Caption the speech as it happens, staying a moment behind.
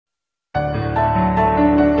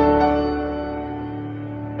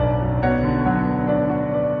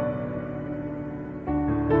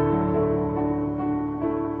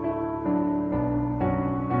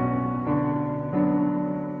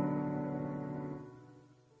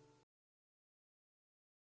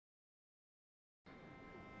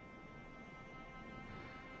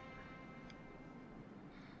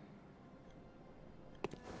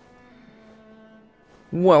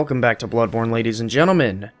Welcome back to Bloodborne, ladies and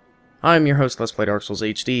gentlemen. I'm your host,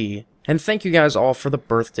 LPDarkSoulsHD, and thank you guys all for the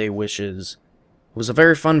birthday wishes. It was a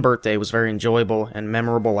very fun birthday, it was very enjoyable and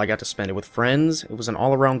memorable. I got to spend it with friends. It was an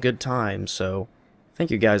all-around good time, so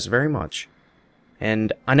thank you guys very much.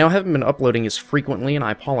 And I now haven't been uploading as frequently, and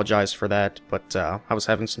I apologize for that, but I was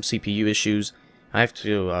having some CPU issues. I have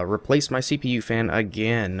to replace my CPU fan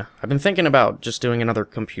again. I've been thinking about just doing another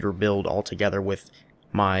computer build altogether with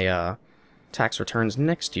my tax returns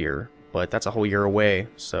next year, but that's a whole year away,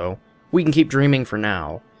 so we can keep dreaming for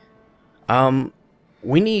now.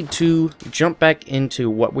 We need to jump back into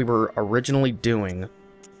what we were originally doing.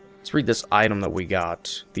 Let's read this item that we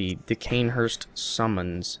got, the Cainhurst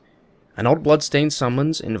summons. An old bloodstained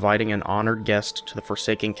summons inviting an honored guest to the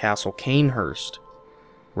forsaken castle Cainhurst.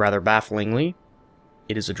 Rather bafflingly,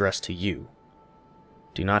 it is addressed to you.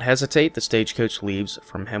 Do not hesitate, the stagecoach leaves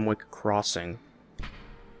from Hemwick Crossing.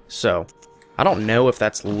 So, I don't know if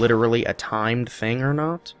that's literally a timed thing or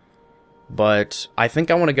not, but I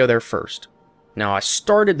think I want to go there first. Now, I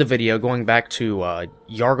started the video going back to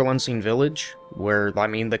Yargle Unseen Village, where, I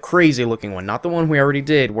mean, the crazy looking one, not the one we already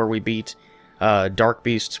did where we beat Dark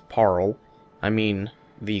Beast Parl. I mean,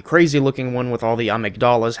 the crazy looking one with all the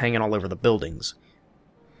amygdalas hanging all over the buildings.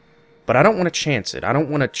 But I don't want to chance it. I don't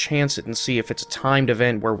want to chance it and see if it's a timed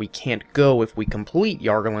event where we can't go if we complete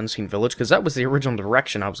Yargle Unseen Village, because that was the original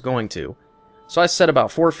direction I was going to. So I set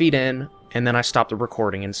about 4 feet in, and then I stopped the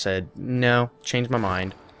recording and said, no, changed my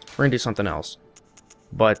mind. We're going to do something else.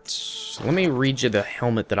 But let me read you the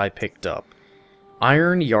helmet that I picked up.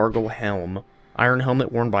 Iron Yargle Helm. Iron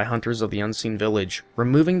helmet worn by hunters of the Unseen Village.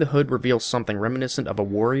 Removing the hood reveals something reminiscent of a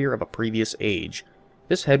warrior of a previous age.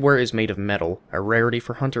 This headwear is made of metal, a rarity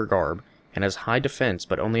for hunter garb, and has high defense,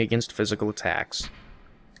 but only against physical attacks.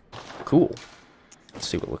 Cool. Let's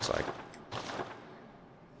see what it looks like.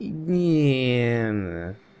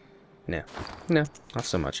 Yeah. No, not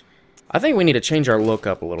so much. I think we need to change our look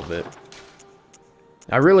up a little bit.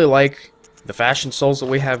 I really like the fashion souls that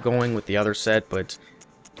we have going with the other set, but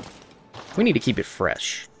we need to keep it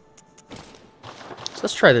fresh. So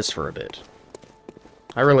let's try this for a bit.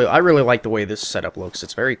 I really like the way this setup looks.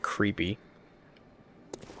 It's very creepy.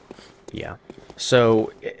 Yeah.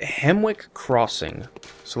 So, Hemwick Crossing.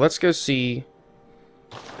 So let's go see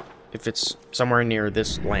if it's somewhere near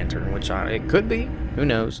this lantern, which it could be. Who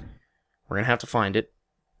knows? We're gonna have to find it.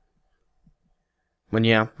 But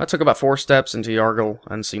yeah, I took about 4 steps into Yargle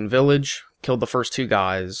Unseen Village, killed the first 2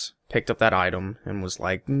 guys, picked up that item, and was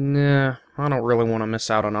like, nah, I don't really want to miss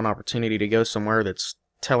out on an opportunity to go somewhere that's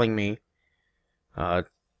telling me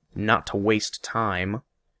not to waste time.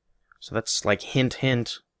 So that's like hint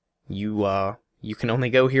hint, you can only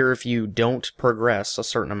go here if you don't progress a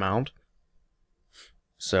certain amount.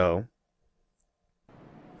 So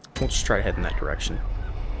we'll just try to head in that direction.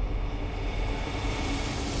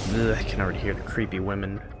 Ugh, I can already hear the creepy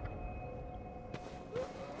women.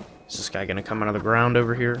 Is this guy gonna come out of the ground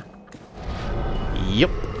over here?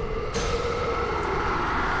 Yep.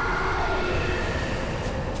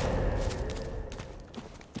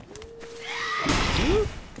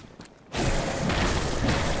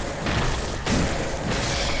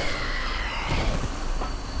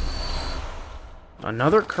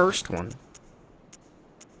 Another cursed one.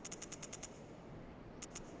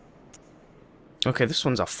 Okay, this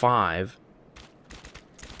one's a 5.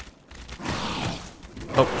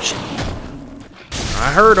 Oh, shit.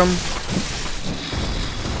 I heard him.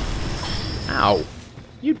 Ow.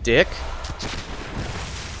 You dick.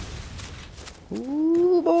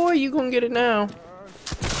 Ooh, boy, you gonna get it now.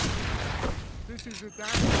 This is it.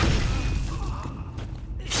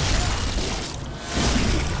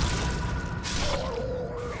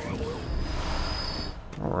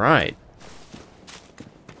 Alright.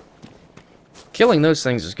 Killing those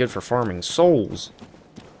things is good for farming souls.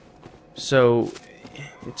 So,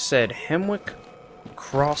 it said Hemwick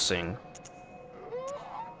Crossing.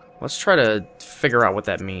 Let's try to figure out what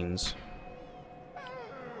that means.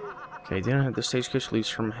 Okay, then the stagecoach leaves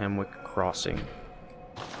from Hemwick Crossing.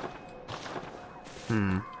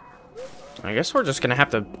 I guess we're just gonna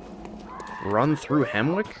have to run through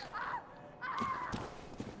Hemwick?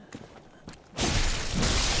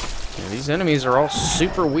 Yeah, these enemies are all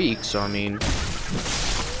super weak, so I mean,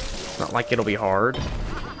 it's not like it'll be hard.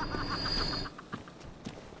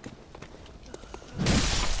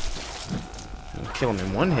 I'll kill him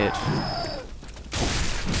in 1 hit.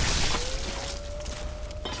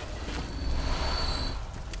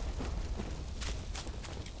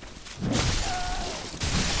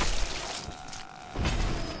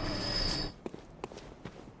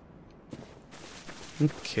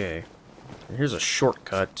 Okay. Here's a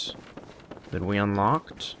shortcut. Did we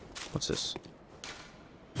unlocked? What's this?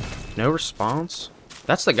 No response?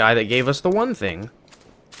 That's the guy that gave us the one thing.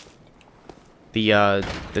 The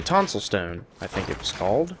tonsil stone, I think it was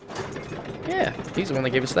called. Yeah, he's the one that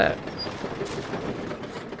gave us that.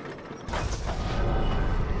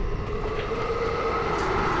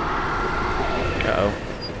 Uh-oh.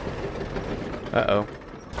 Uh-oh.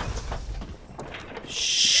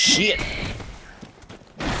 Shit!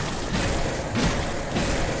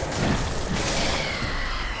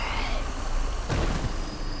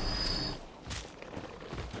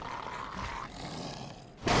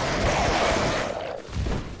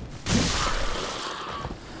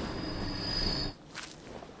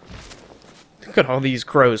 Look at all these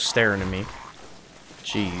crows staring at me.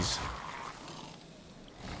 Jeez.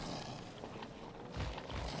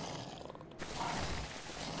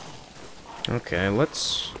 Okay,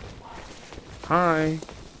 let's... Hi.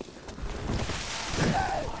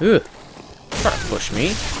 Ugh. Try to push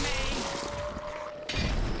me.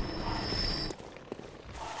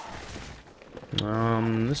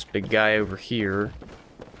 This big guy over here.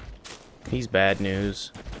 He's bad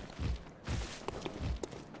news.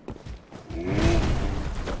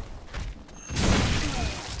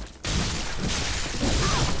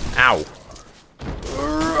 Ow.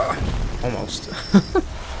 Almost.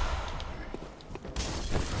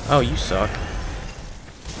 Oh, you suck.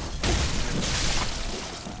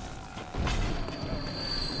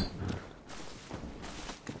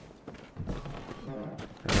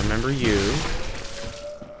 I remember you.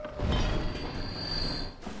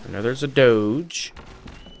 I know there's a doge.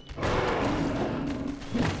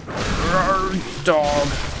 Dog.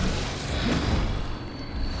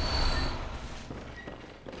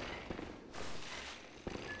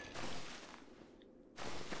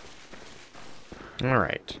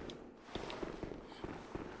 Alright.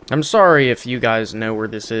 I'm sorry if you guys know where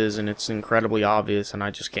this is and it's incredibly obvious and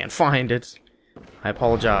I just can't find it. I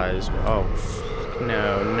apologize. Oh, fuck.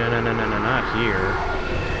 No, no, no, no, no, no, not here.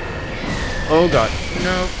 Oh, God.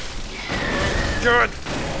 No. God.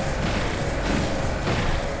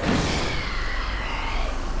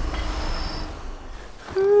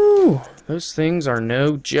 Whew. Those things are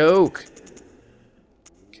no joke.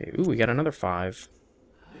 Okay, ooh, we got another 5.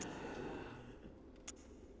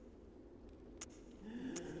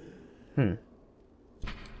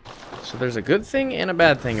 So there's a good thing and a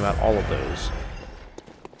bad thing about all of those.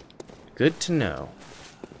 Good to know.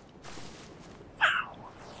 Wow.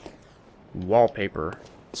 Wallpaper.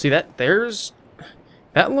 See that?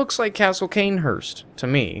 That looks like Castle Cainhurst to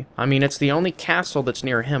me. I mean, it's the only castle that's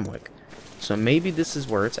near Hemwick. So maybe this is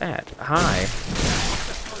where it's at. Hi.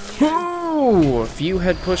 Ooh, if you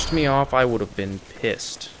had pushed me off, I would have been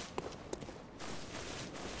pissed.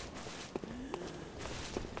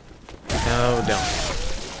 No, don't.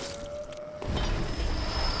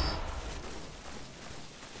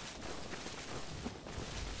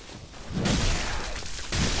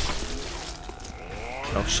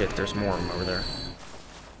 Oh shit, there's more of them over there.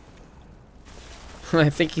 I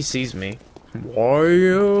think he sees me.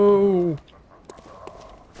 Why-o?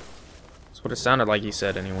 That's what it sounded like he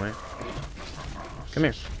said anyway. Come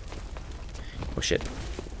here. Oh shit.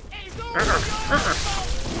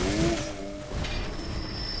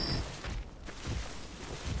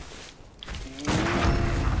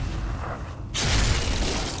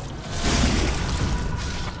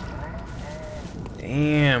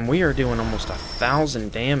 Damn, we are doing almost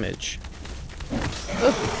 1,000 damage.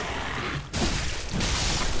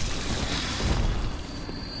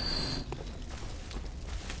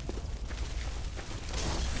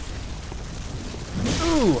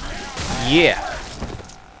 Ooh, yeah.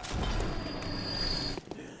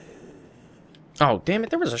 Oh, damn it,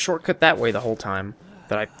 there was a shortcut that way the whole time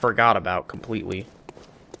that I forgot about completely.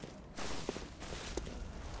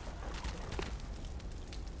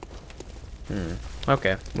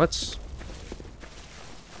 Okay, let's...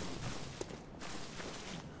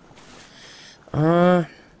 Alright.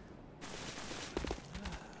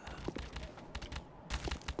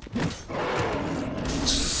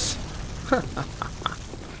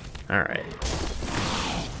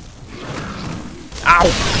 Ow!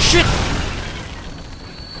 Shit!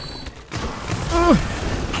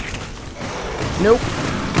 Nope.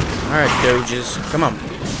 Alright, doges. Come on.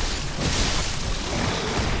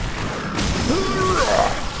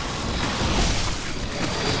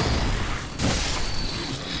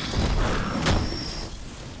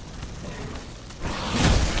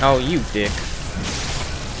 Oh, you dick.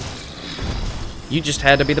 You just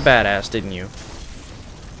had to be the badass, didn't you?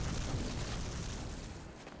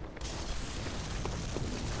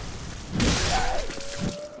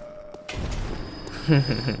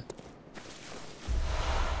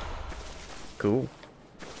 Cool.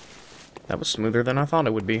 That was smoother than I thought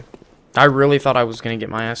it would be. I really thought I was gonna get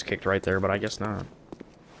my ass kicked right there, but I guess not.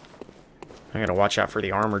 I gotta watch out for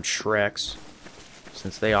the armored Shreks,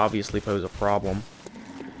 since they obviously pose a problem.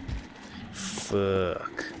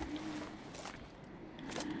 Fuck.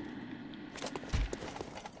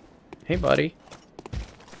 Hey, buddy.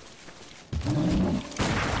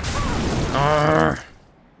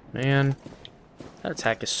 Man. That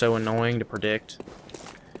attack is so annoying to predict.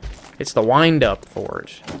 It's the wind-up for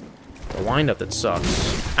it. The wind-up that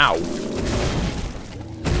sucks. Ow.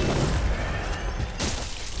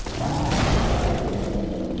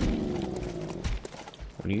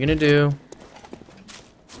 What are you gonna do?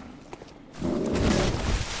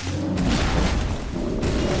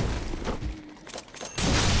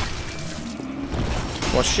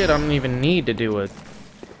 Well, shit, I don't even need to do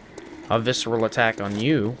a visceral attack on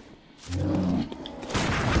you.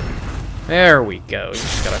 There we go. You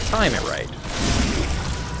just gotta time it right.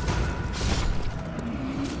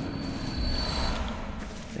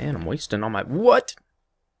 Man, I'm wasting all my... What?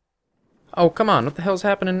 Oh, come on. What the hell's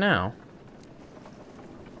happening now?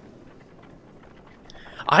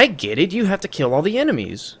 I get it. You have to kill all the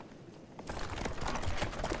enemies.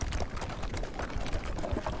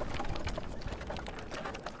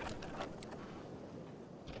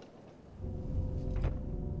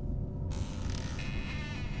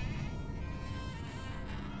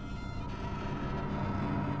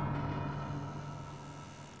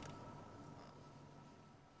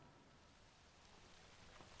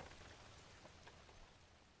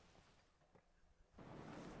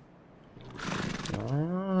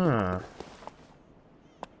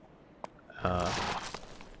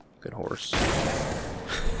 Good horse.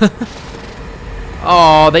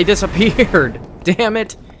 Oh, they disappeared! Damn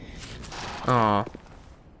it! Aw.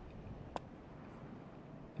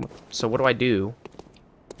 So what do I do?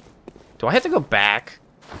 Do I have to go back?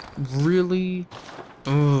 Really?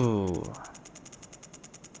 Ooh.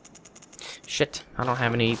 Shit, I don't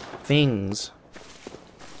have any things.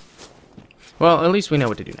 Well, at least we know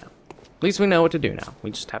what to do now. At least we know what to do now.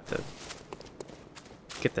 We just have to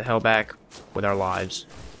get the hell back with our lives.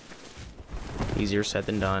 Easier said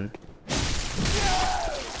than done.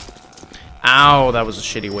 Ow, that was a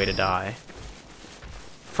shitty way to die.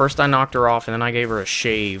 First I knocked her off, and then I gave her a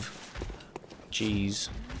shave. Jeez.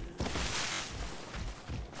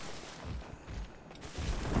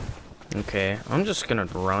 Okay, I'm just gonna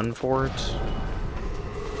run for it.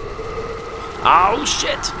 Oh,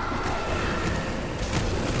 shit!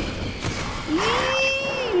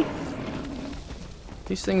 Yee!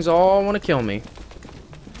 These things all want to kill me.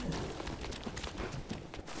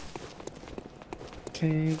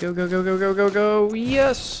 Okay, go, go, go, go, go, go, go.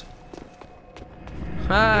 Yes!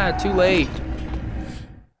 Ah, too late.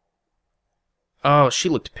 Oh, she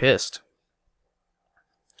looked pissed.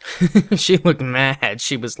 She looked mad.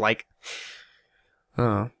 She was like...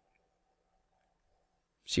 Oh.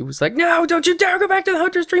 She was like, no, don't you dare go back to the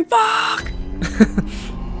hunter's dream. Fuck!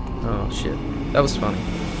 Oh, shit. That was funny.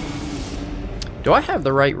 Do I have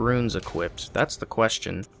the right runes equipped? That's the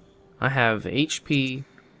question. I have HP...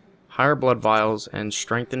 higher blood vials, and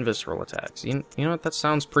strength and visceral attacks. You know what? That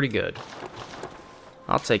sounds pretty good.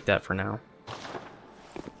 I'll take that for now.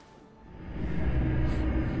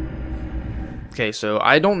 Okay, so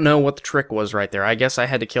I don't know what the trick was right there. I guess I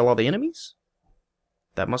had to kill all the enemies?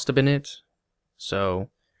 That must have been it. So,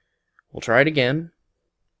 we'll try it again.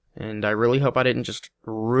 And I really hope I didn't just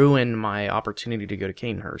ruin my opportunity to go to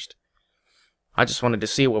Cainhurst. I just wanted to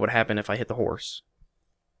see what would happen if I hit the horse.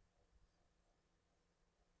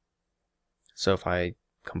 So if I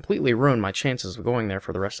completely ruin my chances of going there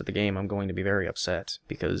for the rest of the game, I'm going to be very upset,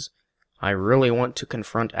 because I really want to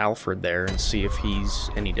confront Alfred there and see if he's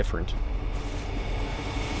any different.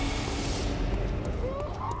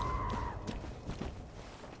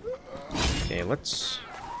 Okay, let's...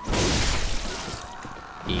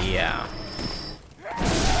 Yeah.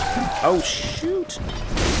 Oh, shoot!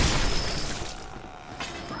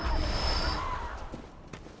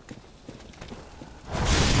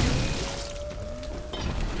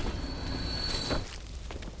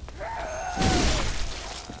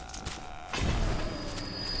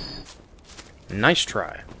 Nice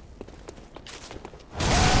try.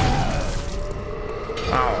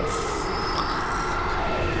 Oh.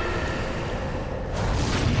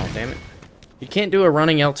 Oh, damn it. You can't do a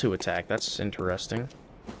running L2 attack. That's interesting.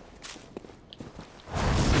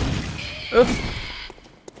 Ugh.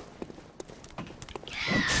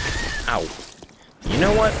 Ow. You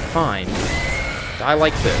know what? Fine. Die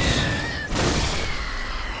like this.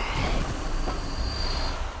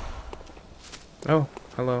 Oh,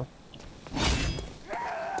 hello.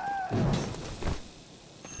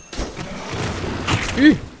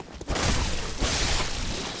 Okay,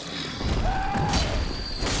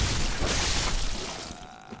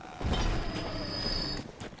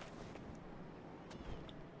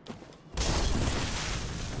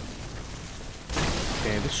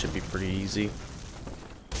 this should be pretty easy.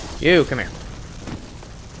 You, come here.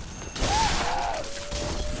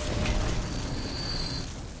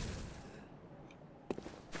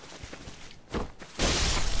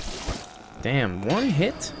 Damn, one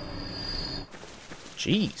hit?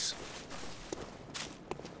 Jeez.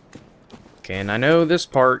 Okay, and I know this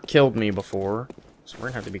part killed me before, so we're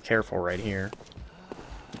gonna have to be careful right here.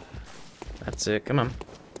 That's it, come on.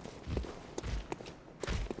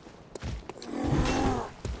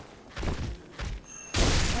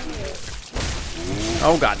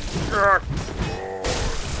 Oh god.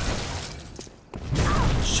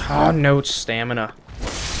 Oh, no stamina.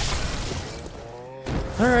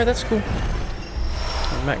 Alright, that's cool.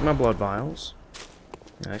 I'm back my blood vials.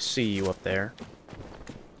 I see you up there.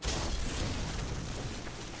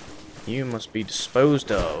 You must be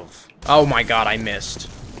disposed of. Oh my god, I missed.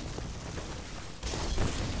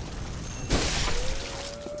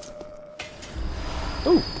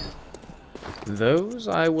 Ooh. Those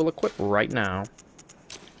I will equip right now.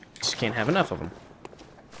 Just can't have enough of them.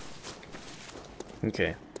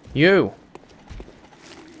 Okay. You!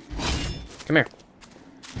 Come here.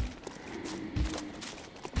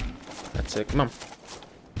 That's it, come on.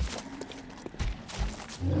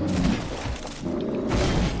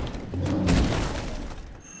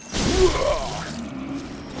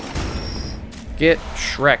 Get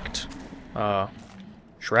Shrek'd.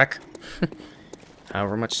 Shrek?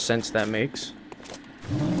 However much sense that makes.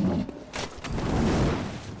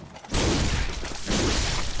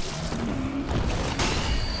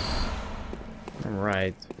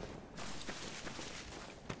 Alright.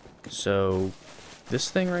 So, this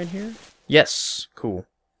thing right here? Yes! Cool.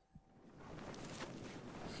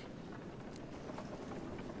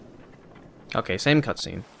 Okay, same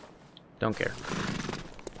cutscene. Don't care.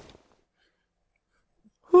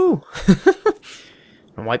 Whew!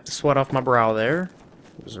 I wiped the sweat off my brow there.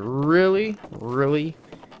 I was really, really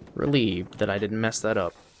relieved that I didn't mess that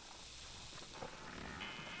up.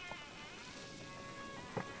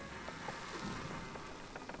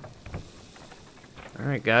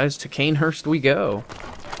 Alright guys, to Cainhurst we go.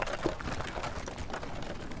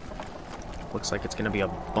 Looks like it's gonna be a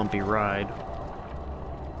bumpy ride.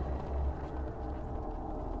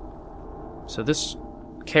 So this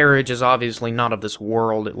carriage is obviously not of this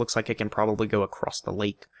world. It looks like it can probably go across the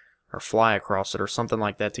lake or fly across it or something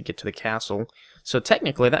like that to get to the castle. So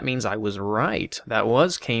technically that means I was right. That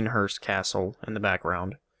was Cainhurst Castle in the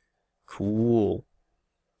background. Cool.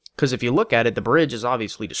 Because if you look at it, the bridge is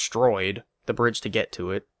obviously destroyed. The bridge to get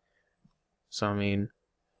to it. So, I mean...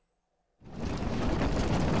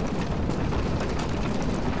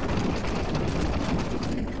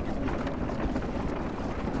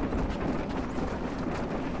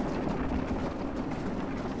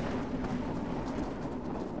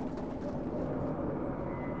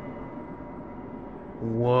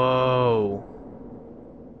 Whoa.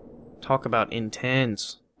 Talk about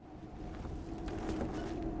intense.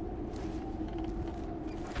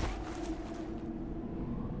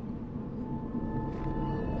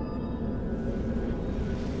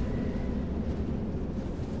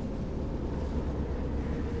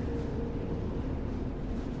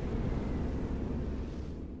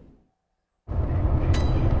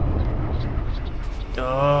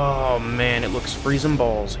 Oh man, it looks freezing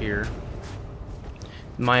balls here.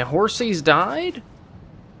 My horsies died?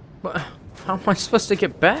 But how am I supposed to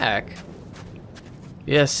get back?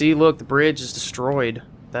 Yeah, see, look, the bridge is destroyed.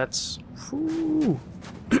 That's... Whew.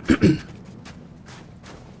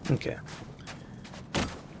 Okay.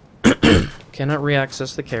 Cannot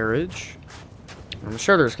re-access the carriage. I'm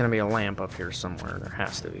sure there's going to be a lamp up here somewhere. There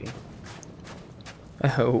has to be. I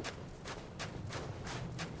hope.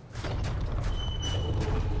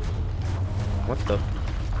 What the...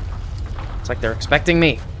 It's like they're expecting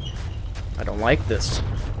me. I don't like this.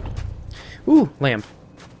 Ooh, lamp.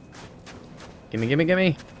 Gimme, gimme,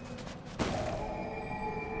 gimme.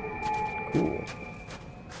 Cool.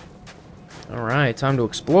 Alright, time to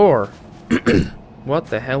explore. What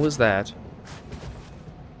the hell is that?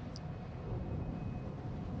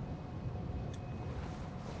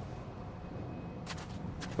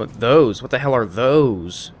 What those? What the hell are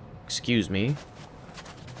those? Excuse me.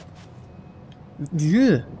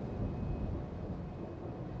 Yeah.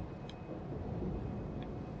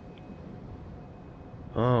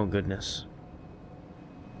 Oh, goodness.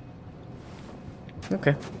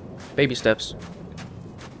 Okay. Baby steps.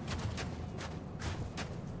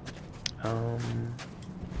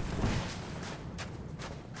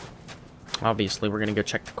 Obviously, we're gonna go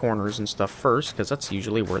check the corners and stuff first, because that's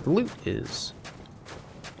usually where the loot is.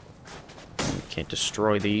 Can't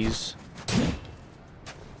destroy these.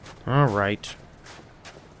 Alright.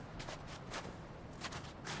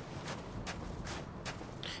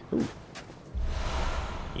 Ooh.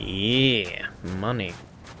 Yeah, money.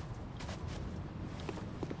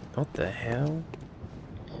 What the hell?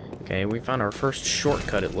 Okay, we found our first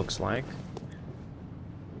shortcut, it looks like.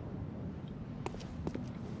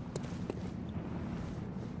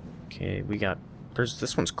 Okay, we got...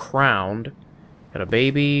 this one's crowned. Got a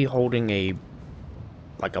baby holding a...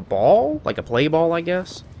 like a ball? Like a play ball, I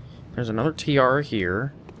guess? There's another tiara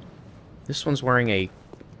here. This one's wearing a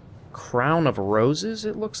crown of roses,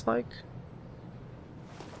 it looks like.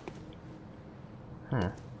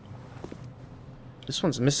 Huh. This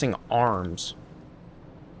one's missing arms.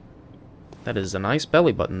 That is a nice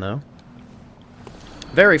belly button, though.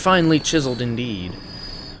 Very finely chiseled indeed.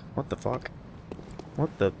 What the fuck?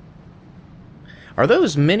 What the... Are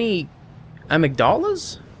those mini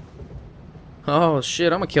amygdalas? Oh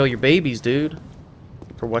shit, I'm gonna kill your babies, dude.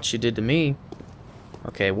 For what you did to me.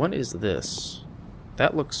 Okay, what is this?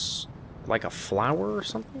 That looks like a flower or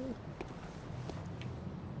something?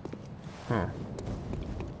 Huh.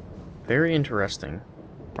 Very interesting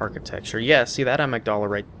architecture. Yeah, see that amygdala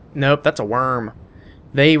right... Nope, that's a worm.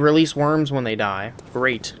 They release worms when they die.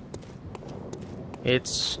 Great.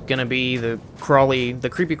 It's gonna be the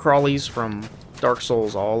creepy crawlies from Dark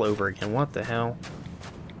Souls all over again. What the hell?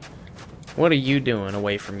 What are you doing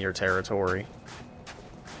away from your territory?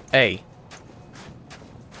 Hey.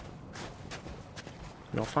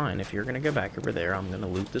 No, fine. If you're gonna go back over there, I'm gonna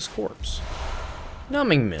loot this corpse.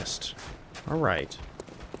 Numbing mist. Alright.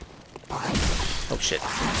 Oh shit.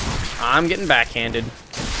 I'm getting backhanded.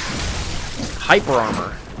 Hyper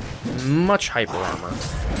armor. Much hyper armor.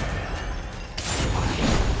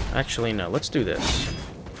 Actually, no. Let's do this.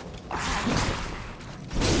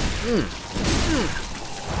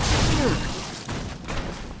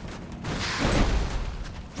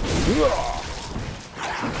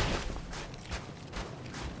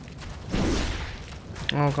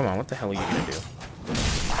 Oh, come on. What the hell are you gonna do?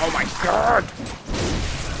 Oh my god!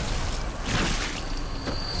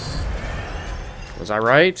 Was I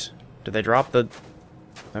right? Did they drop the...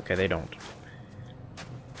 Okay, they don't.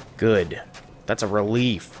 Good. That's a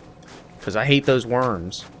relief. Because I hate those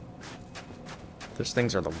worms. Those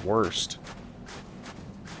things are the worst.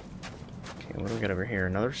 Okay, what do we got over here?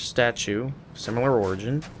 Another statue. Similar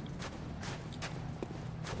origin.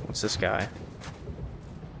 What's this guy?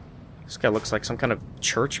 This guy looks like some kind of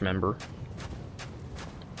church member.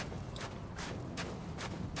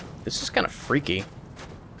 This is kind of freaky.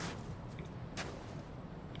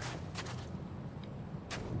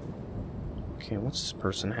 Okay, what's this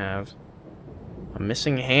person have? A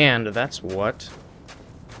missing hand, that's what.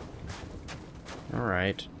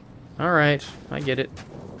 Alright. Alright, I get it.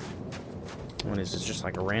 What is this, just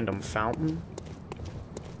like a random fountain?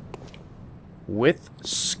 With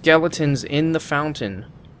skeletons in the fountain.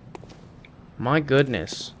 My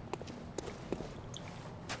goodness.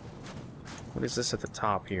 What is this at the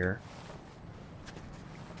top here?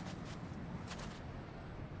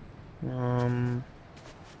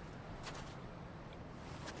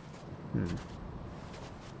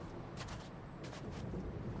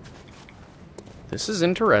 This is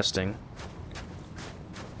interesting.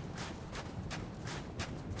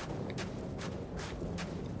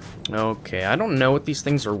 Okay, I don't know what these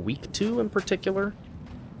things are weak to in particular.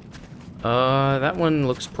 That one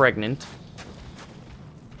looks pregnant.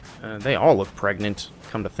 They all look pregnant,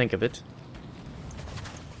 come to think of it.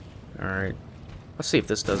 Alright. Let's see if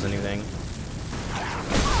this does anything.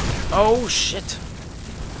 Oh, shit!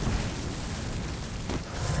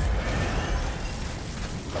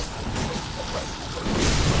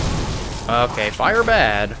 Okay, fire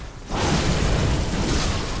bad.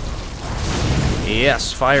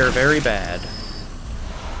 Yes, fire very bad.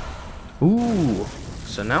 Ooh.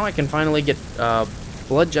 So now I can finally get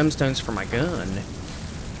blood gemstones for my gun.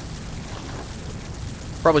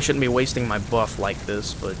 Probably shouldn't be wasting my buff like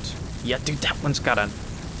this, but... Yeah, dude, that one's got a...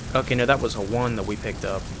 Okay, no, that was a 1 that we picked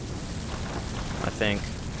up. I think.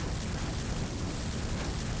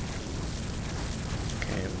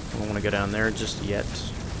 Okay, I don't want to go down there just yet.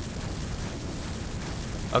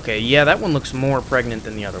 Okay, yeah, that one looks more pregnant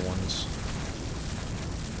than the other ones.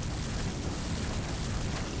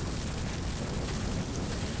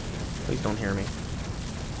 Please don't hear me.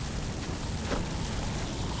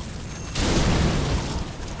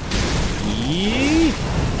 Yee!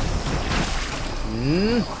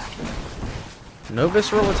 No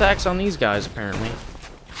visceral attacks on these guys, apparently.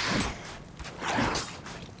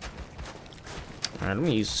 Alright, let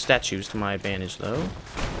me use statues to my advantage, though.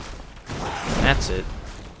 That's it.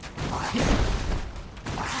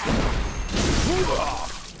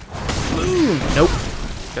 Boom! Nope.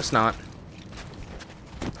 Guess not.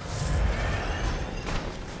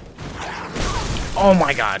 Oh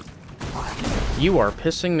my god. You are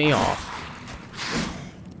pissing me off.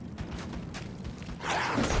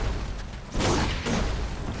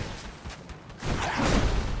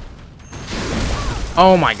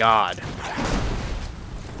 Oh my god.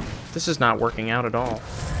 This is not working out at all.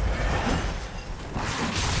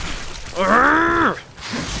 Urgh!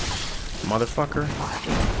 Motherfucker.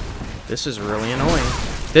 This is really annoying.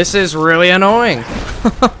 This is really annoying!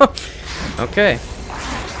 Okay.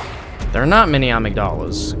 There are not many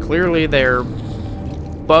amygdalas. Clearly they're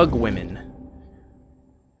bug women.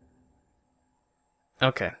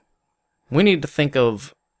 Okay. We need to think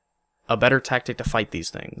of a better tactic to fight these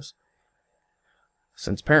things.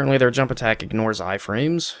 Since apparently their jump attack ignores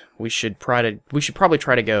iframes, we should probably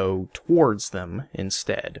try to go towards them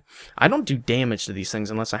instead. I don't do damage to these things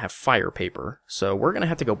unless I have fire paper, so we're gonna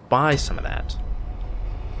have to go buy some of that.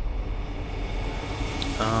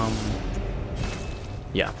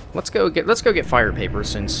 Yeah, let's go get fire paper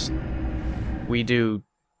since we do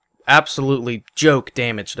absolutely joke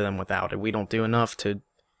damage to them without it. We don't do enough to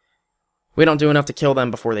kill them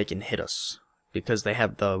before they can hit us, because they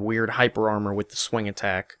have the weird hyper armor with the swing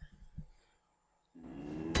attack.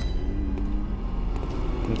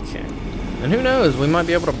 Okay. And who knows, we might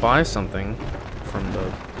be able to buy something from the...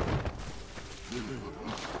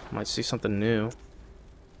 Might see something new.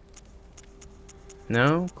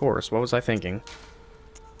 No? Of course. What was I thinking?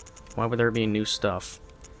 Why would there be new stuff?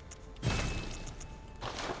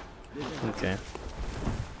 Okay.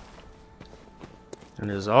 And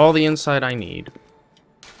it is all the insight I need.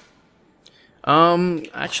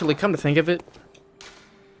 Actually, come to think of it,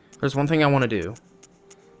 there's one thing I want to do.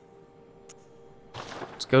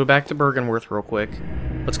 Let's go back to Bergenworth real quick.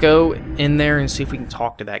 Let's go in there and see if we can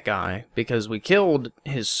talk to that guy, because we killed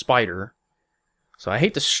his spider. So I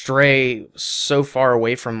hate to stray so far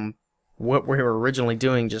away from what we were originally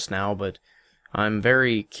doing just now, but I'm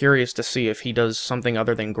very curious to see if he does something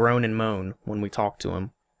other than groan and moan when we talk to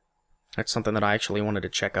him. That's something that I actually wanted to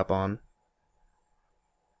check up on.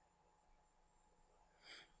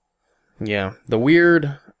 Yeah, the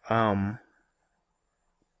weird,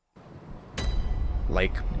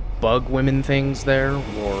 like, bug women things there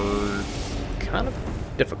were kind of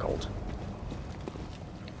difficult.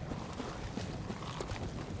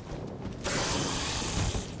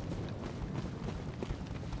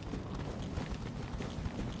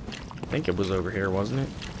 I think it was over here, wasn't it?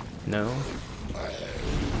 No?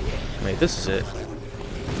 Wait, this is it.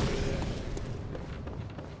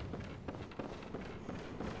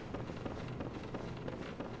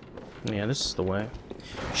 Yeah, this is the way.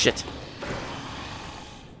 Shit.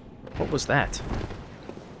 What was that?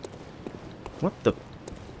 What the...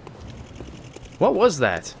 What was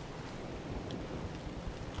that?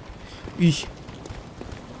 Eesh.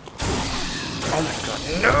 Oh my god,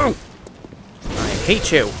 no! I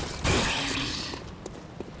hate you!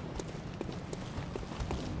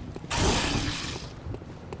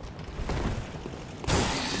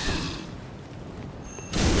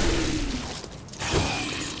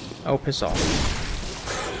 Oh, piss off.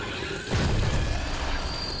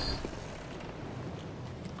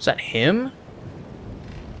 Is that him?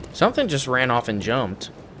 Something just ran off and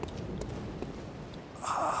jumped.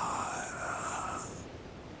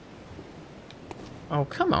 Oh,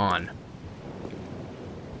 come on.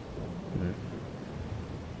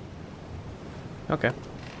 Okay.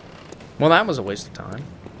 Well, that was a waste of time.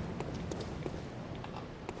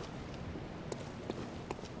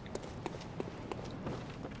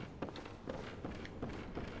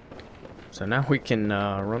 So now we can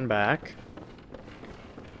run back.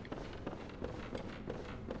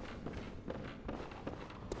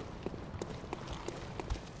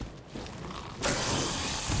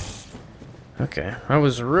 Okay, I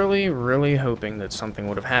was really, really hoping that something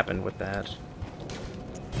would have happened with that.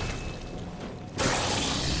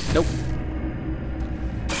 Nope.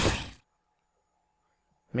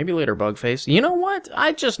 Maybe later, Bugface. You know what?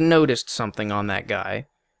 I just noticed something on that guy.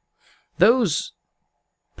 Those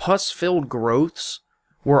pus-filled growths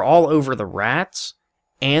were all over the rats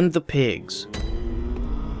and the pigs.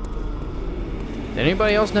 Did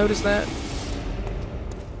anybody else notice that? I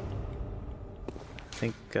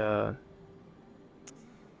think,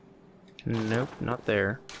 nope, not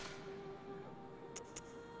there.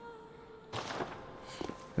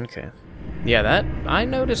 Okay. Yeah, that... I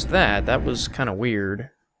noticed that. That was kind of weird.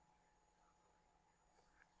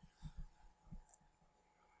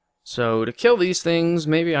 So, to kill these things,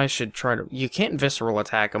 maybe I should try to... You can't visceral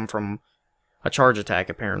attack them from a charge attack,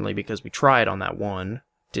 apparently, because we tried on that one.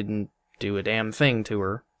 Didn't do a damn thing to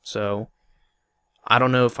her. So, I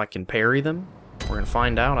don't know if I can parry them. We're gonna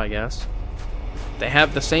find out, I guess. They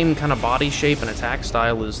have the same kind of body shape and attack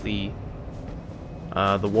style as the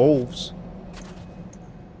wolves.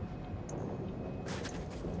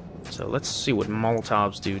 So let's see what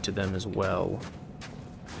Molotovs do to them as well.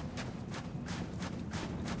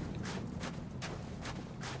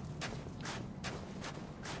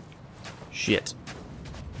 Shit.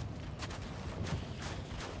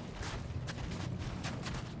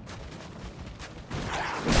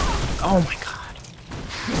 Oh my god.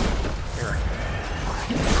 Here.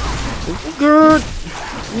 Good.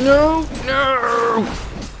 No, no.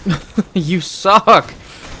 You suck.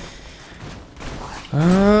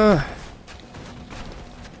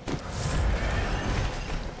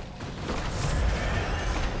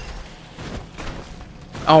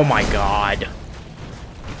 Oh my god.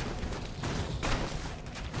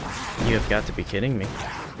 You have got to be kidding me.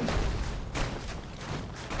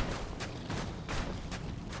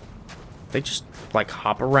 They just, like,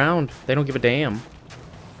 hop around. They don't give a damn.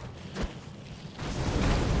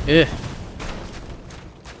 Ugh.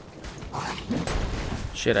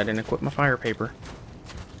 Shit, I didn't equip my fire paper.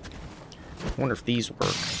 I wonder if these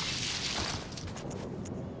work.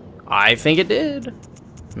 I think it did.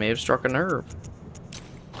 May have struck a nerve.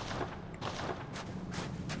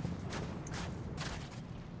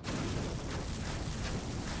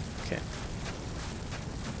 Okay.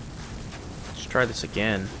 Let's try this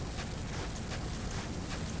again.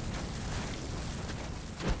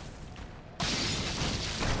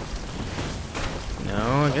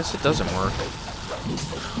 No, I guess it doesn't work.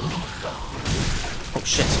 Oh,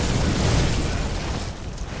 shit.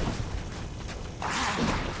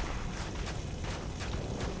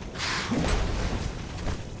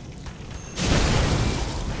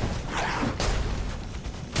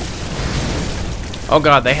 Oh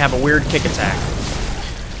god, they have a weird kick attack.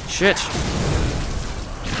 Shit.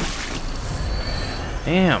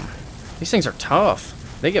 Damn. These things are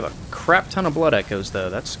tough. They give a crap ton of blood echoes, though.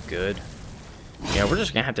 That's good. Yeah, we're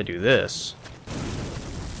just gonna have to do this.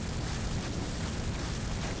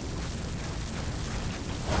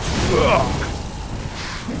 Ugh.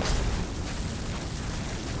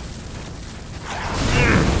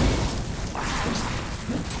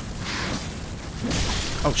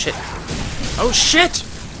 Oh shit. Oh shit!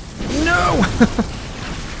 No!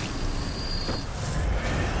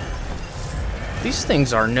 These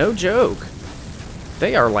things are no joke.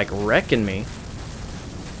 They are like wrecking me.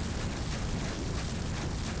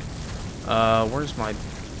 Where's my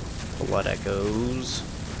blood echoes?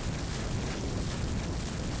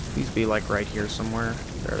 These be like right here somewhere.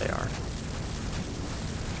 There they are.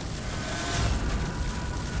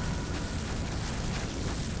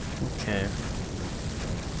 Okay.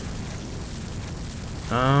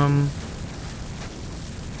 Come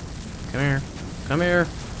here. Come here.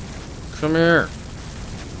 Come here.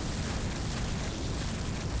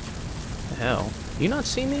 The hell? You not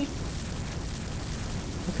see me?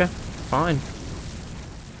 Okay, fine.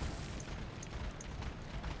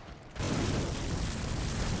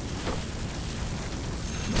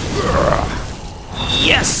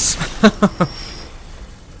 Yes!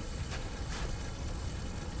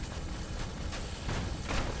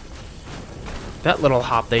 That little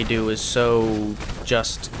hop they do is so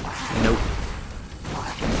just... Nope.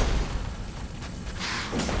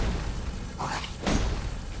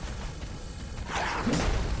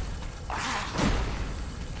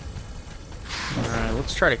 Alright,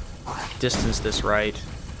 let's try to distance this right.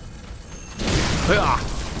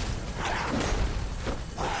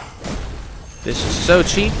 This is so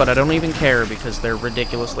cheap, but I don't even care because they're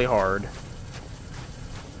ridiculously hard.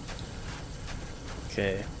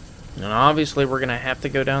 Okay. And obviously we're gonna have to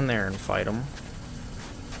go down there and fight them.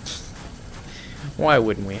 Why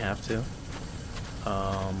wouldn't we have to?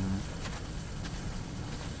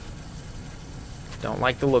 Don't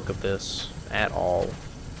like the look of this at all.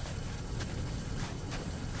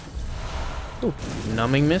 Ooh,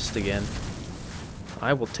 numbing mist again.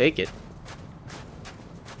 I will take it.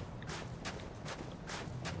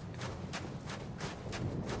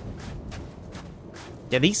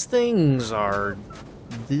 Yeah, these things are...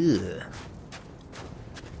 Ugh.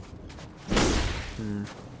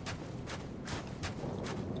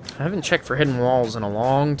 I haven't checked for hidden walls in a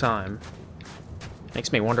long time.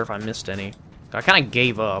 Makes me wonder if I missed any. I kind of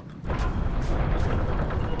gave up.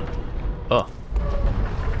 Ugh.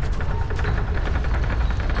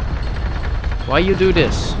 Why you do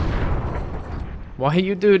this? Why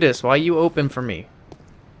you do this? Why you open for me?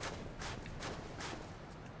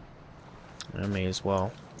 I may as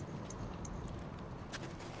well.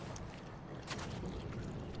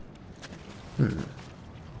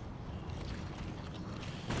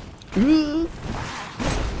 Ooh.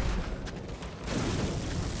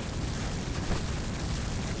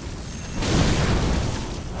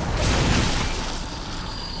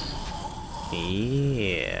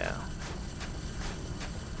 Yeah.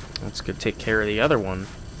 Let's go take care of the other one.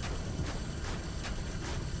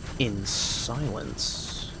 In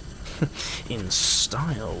silence. In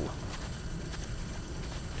style.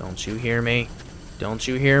 Don't you hear me? Don't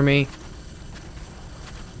you hear me?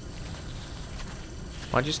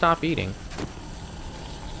 Why'd you stop eating?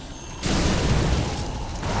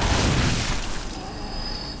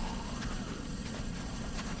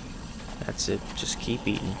 That's it. Just keep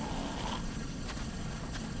eating.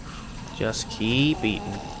 Just keep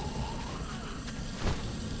eating.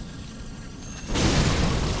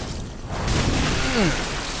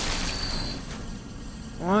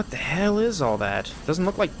 What the hell is all that? Doesn't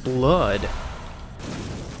look like blood.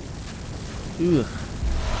 Ugh.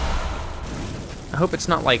 I hope it's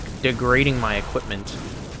not, like, degrading my equipment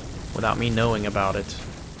without me knowing about it.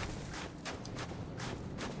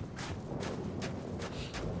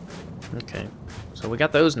 Okay. So we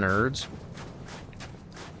got those nerds.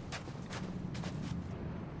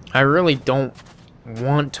 I really don't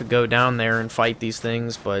want to go down there and fight these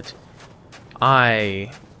things, but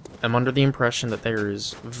I am under the impression that there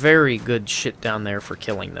is very good shit down there for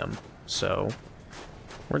killing them. So,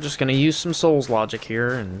 we're just gonna use some Souls logic here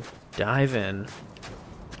and dive in.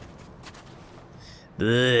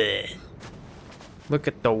 Ugh. Look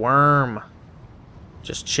at the worm.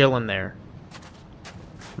 Just chilling there.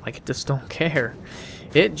 Like it just don't care.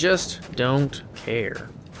 It just don't care.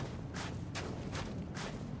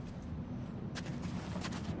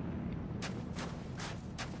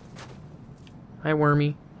 Hi,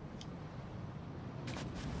 Wormy.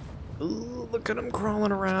 Ooh, look at him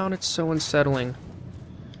crawling around. It's so unsettling.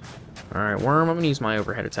 Alright, Worm, I'm gonna use my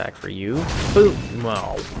overhead attack for you. Boom!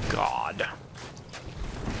 Oh, God.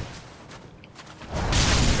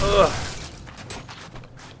 Ugh.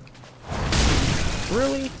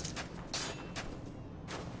 Really?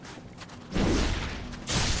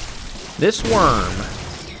 This worm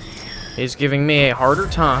is giving me a harder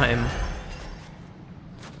time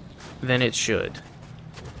than it should.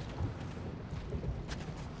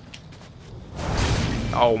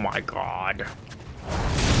 Oh my God.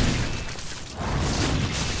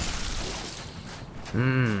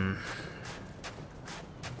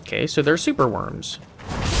 Okay, so they're super worms.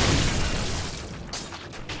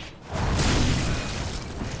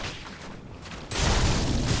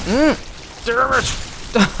 Damn it!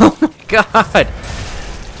 Oh my God!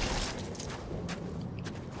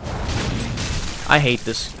 I hate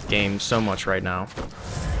this game so much right now.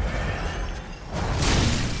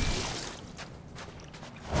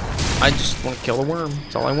 I just want to kill a worm.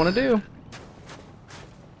 That's all I want to do.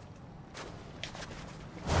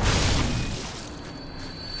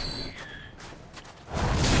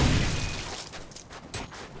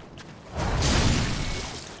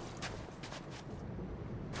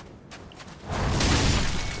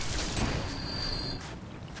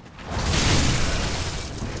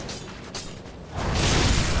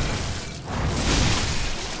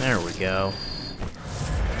 There we go.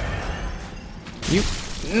 You...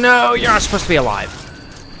 No, you're not supposed to be alive.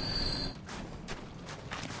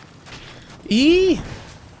 Eee!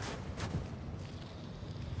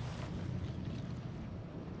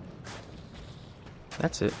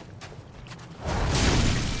 That's it.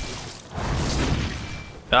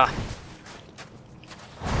 Ah.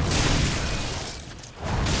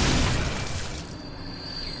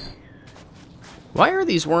 Why are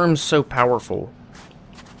these worms so powerful?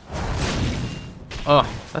 Oh,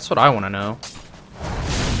 that's what I want to know.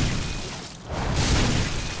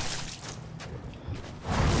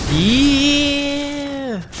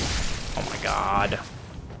 Yeah! Oh my God.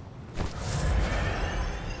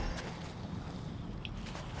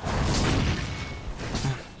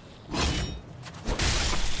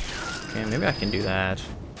 Okay, maybe I can do that.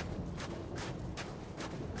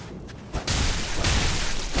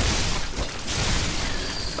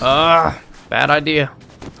 Bad idea.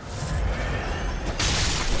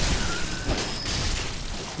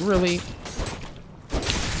 Really?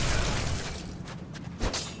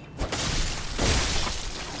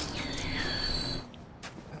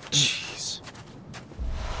 Jeez.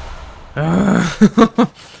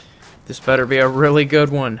 This better be a really good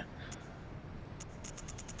one.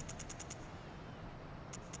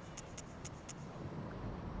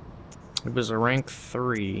 It was a rank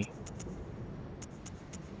 3.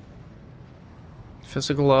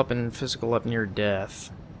 Physical up and physical up near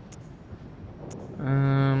death.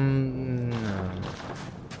 No.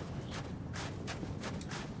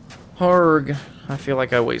 Harg. I feel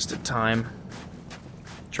like I wasted time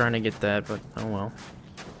trying to get that, but oh well.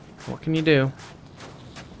 What can you do?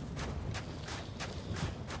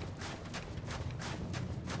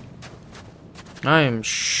 I am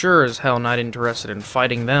sure as hell not interested in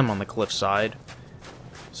fighting them on the cliffside.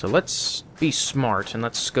 So let's be smart and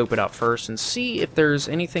let's scope it out first and see if there's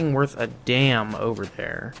anything worth a damn over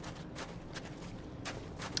there.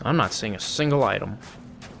 I'm not seeing a single item.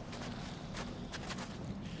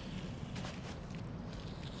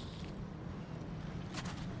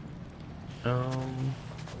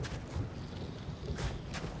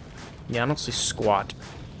 Yeah, I don't see squat.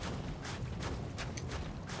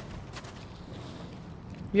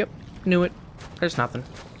 Yep, knew it. There's nothing.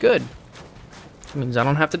 Good. That means I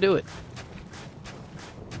don't have to do it.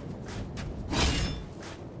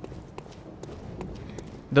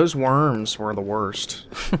 Those worms were the worst.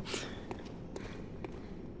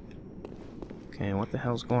 Okay, what the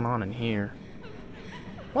hell's going on in here?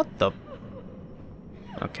 What the...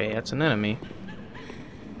 Okay, that's an enemy.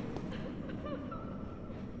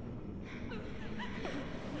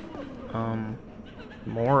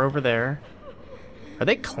 More over there. Are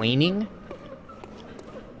they cleaning?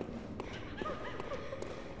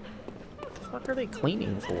 What the fuck are they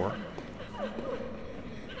cleaning for?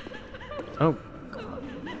 Oh, God.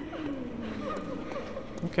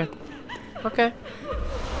 Okay. Okay.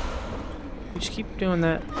 You just keep doing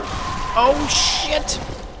that. Oh, shit!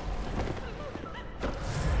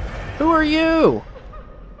 Who are you?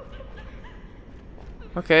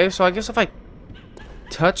 Okay, so I guess if I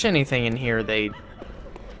touch anything in here, they... You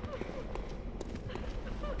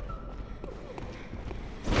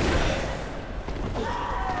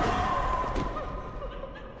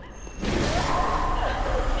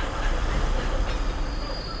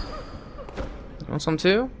want some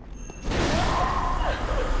too?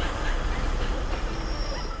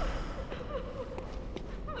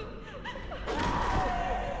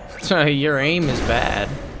 Your aim is bad.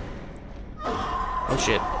 Oh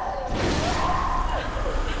shit.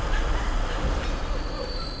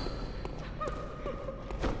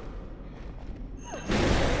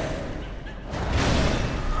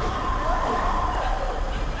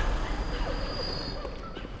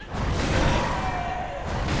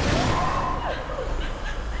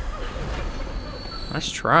 Nice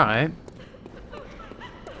try.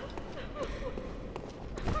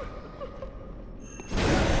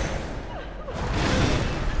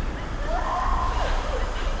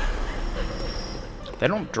 They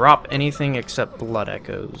don't drop anything except blood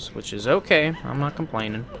echoes, which is okay. I'm not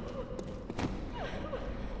complaining.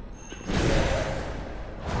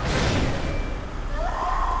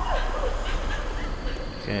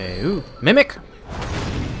 Okay, ooh, mimic?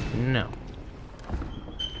 No.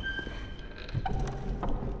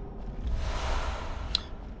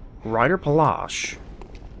 Rider Palash.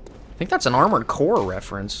 I think that's an Armored Core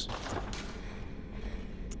reference.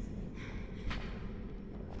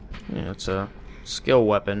 Yeah, it's a skill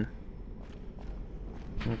weapon.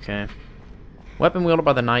 Okay. Weapon wielded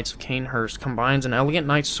by the Knights of Cainhurst combines an elegant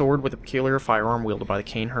knight's sword with a peculiar firearm wielded by the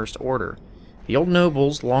Cainhurst Order. The old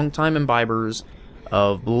nobles, longtime imbibers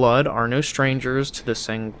of blood, are no strangers to the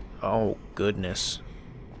sang... Oh, goodness.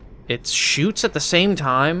 It shoots at the same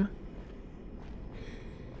time?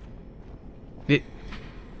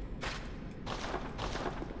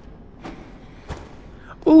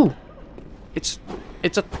 Ooh! It's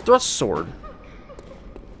a thrust sword.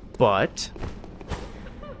 But...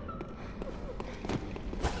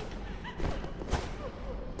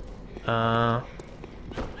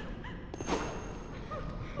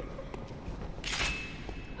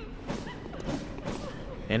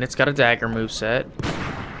 And it's got a dagger moveset.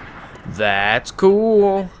 That's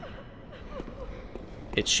cool.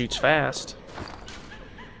 It shoots fast.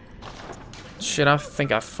 Shit, I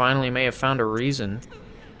think I finally may have found a reason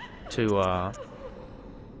to, I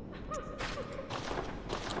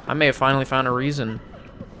may have finally found a reason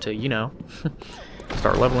to, you know,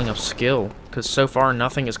 start leveling up skill. Because so far,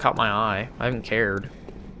 nothing has caught my eye. I haven't cared.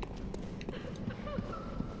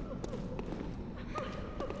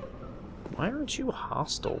 Why aren't you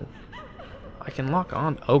hostile? I can lock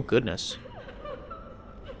on. Oh, goodness.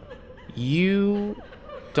 You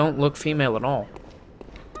don't look female at all.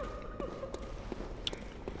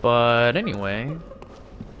 But anyway.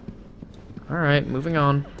 Alright, moving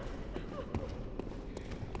on.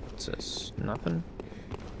 What's this? Nothing?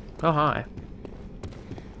 Oh, hi.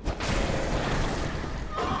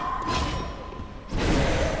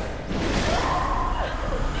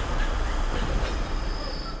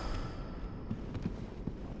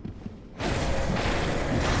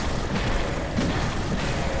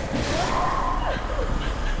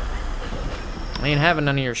 I ain't having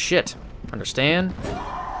none of your shit. Understand?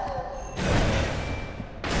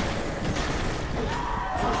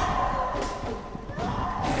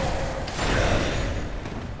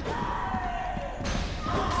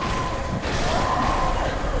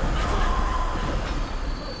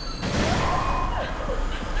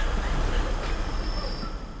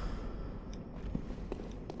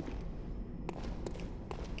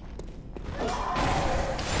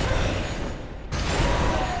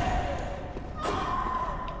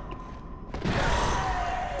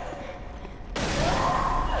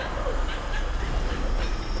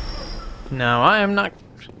 No, I am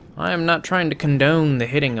not trying to condone the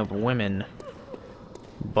hitting of women.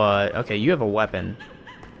 But okay, you have a weapon.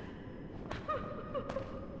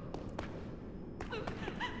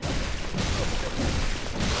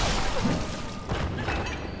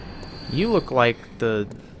 You look like the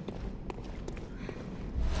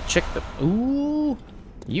chick that... Ooh!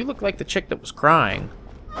 You look like the chick that was crying.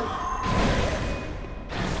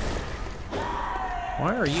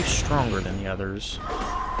 Why are you stronger than the others?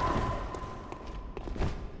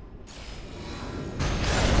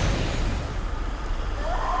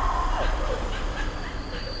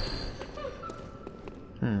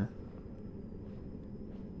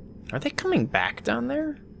 Are they coming back down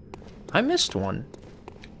there? I missed one.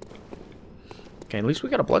 Okay, at least we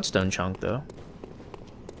got a bloodstone chunk, though.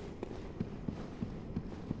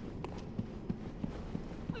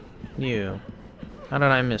 You. How did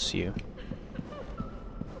I miss you?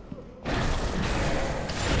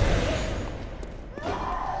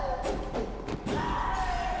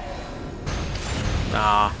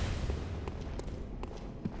 Ah.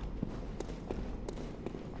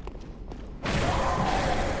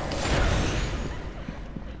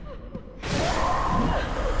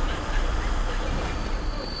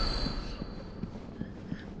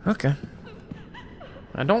 Okay.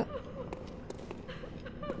 I don't...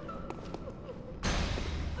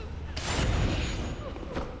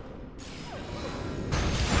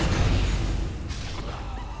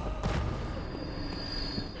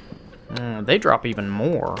 they drop even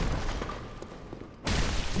more.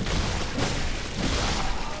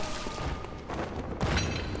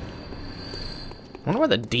 I wonder what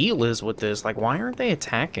the deal is with this. Like, why aren't they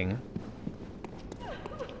attacking?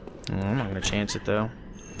 I'm not gonna chance it, though.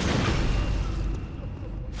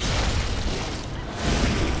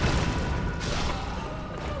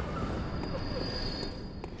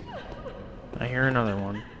 I hear another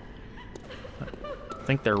one. I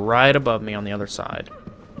think they're right above me on the other side.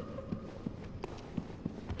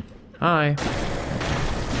 Hi.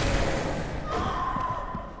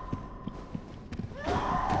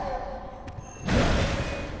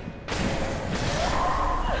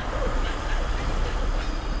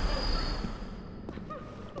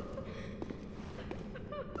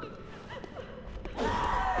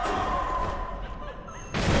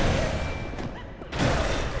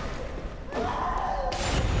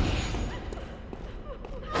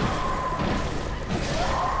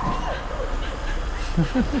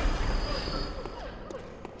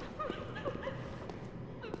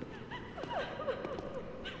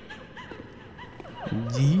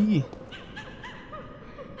 Gee.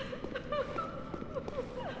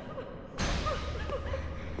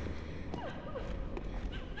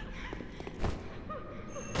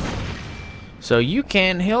 So you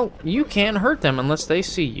can't hurt them unless they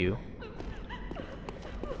see you.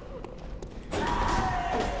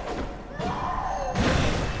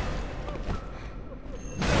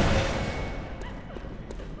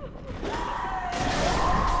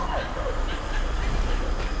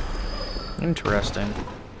 Interesting.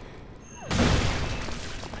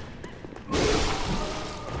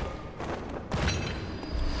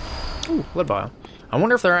 Ooh, blood vial. I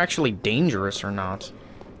wonder if they're actually dangerous or not.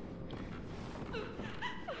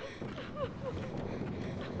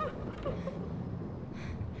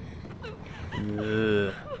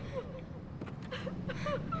 Ugh.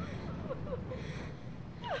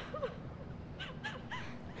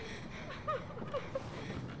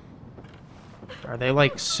 Are they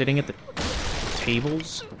like sitting at the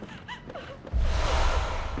tables?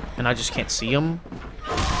 And I just can't see them?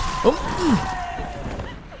 Oh!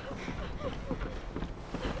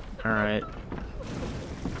 Alright.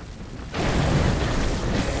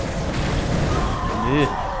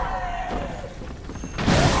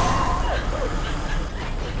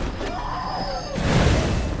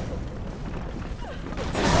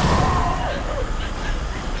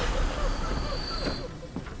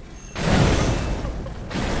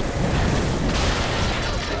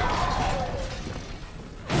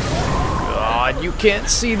 God, you can't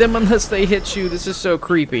see them unless they hit you. This is so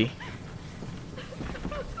creepy.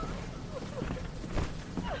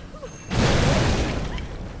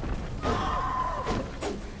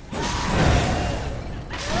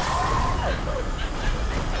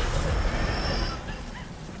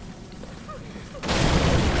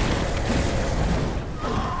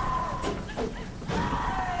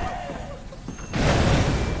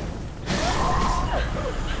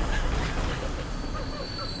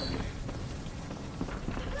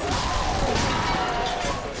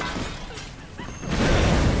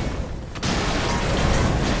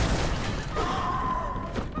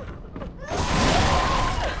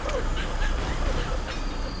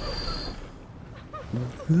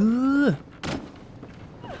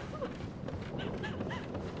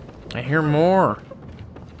 hear more.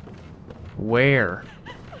 Where?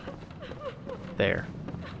 There.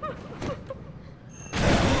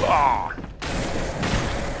 Oh.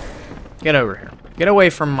 Get over here. Get away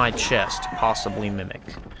from my chest, possibly mimic.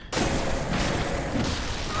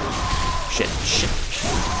 Shit, shit,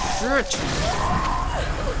 shit.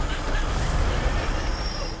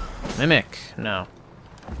 Mimic, no.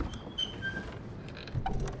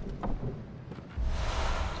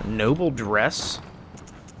 A noble dress?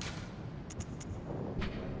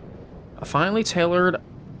 A finely tailored...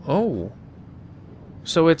 Oh.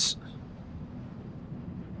 So it's...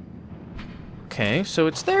 Okay, so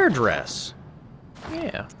it's their dress.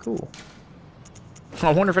 Yeah, cool.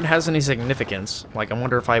 I wonder if it has any significance. Like, I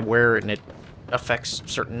wonder if I wear it and it affects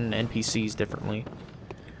certain NPCs differently.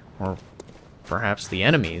 Or perhaps the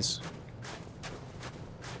enemies.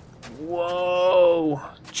 Whoa!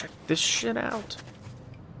 Check this shit out.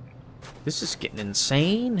 This is getting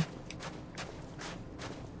insane.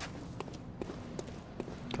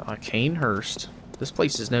 God, Cainhurst. This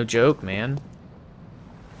place is no joke, man.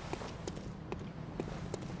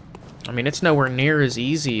 I mean, it's nowhere near as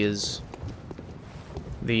easy as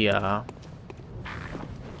the,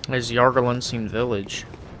 as Yargalunseen Village.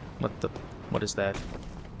 What is that?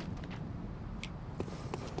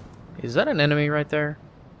 Is that an enemy right there?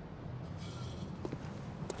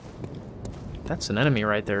 That's an enemy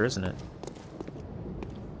right there, isn't it?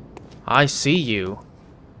 I see you.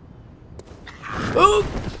 Oh!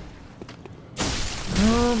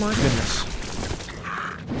 Oh my goodness.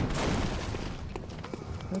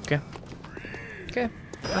 Okay. Okay.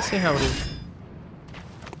 I see how it is.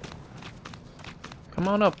 Come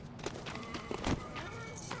on up.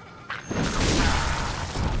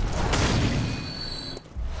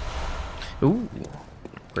 Ooh.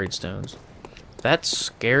 Great stones. That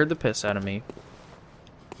scared the piss out of me.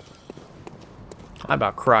 I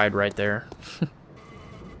about cried right there.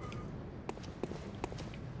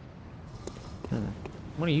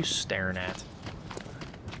 What are you staring at?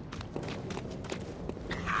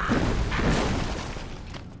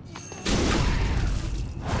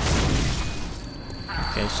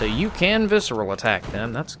 Okay, so you can visceral attack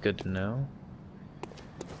them. That's good to know.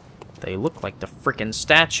 They look like the frickin'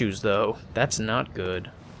 statues, though. That's not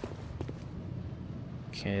good.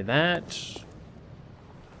 Okay, that...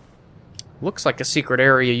 looks like a secret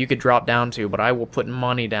area you could drop down to, but I will put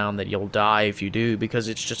money down that you'll die if you do, because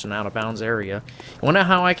it's just an out-of-bounds area. You wanna know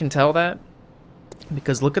how I can tell that?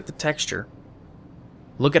 Because look at the texture.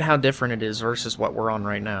 Look at how different it is versus what we're on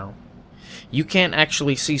right now. You can't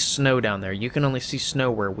actually see snow down there. You can only see snow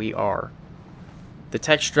where we are. The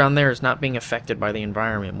texture down there is not being affected by the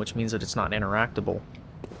environment, which means that it's not interactable.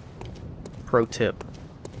 Pro tip.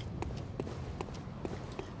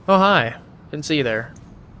 Oh, hi. Didn't see you there.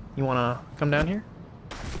 You wanna come down here?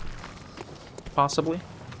 Possibly.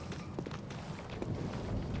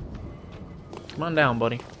 Come on down,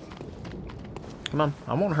 buddy. Come on.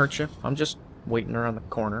 I won't hurt you. I'm just waiting around the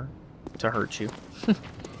corner to hurt you.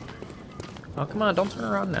 Oh, come on. Don't turn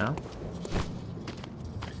around now.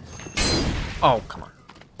 Oh, come on.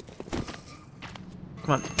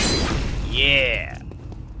 Come on. Yeah!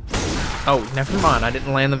 Oh, never mind. I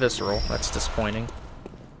didn't land the visceral. That's disappointing.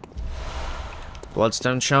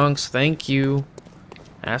 Bloodstone chunks, thank you.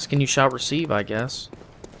 Ask and you shall receive, I guess.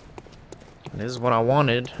 It is what I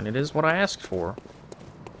wanted, and it is what I asked for.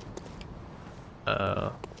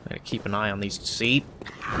 Gotta keep an eye on these. See?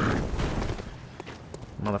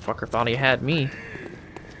 Motherfucker thought he had me.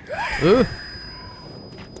 Ooh!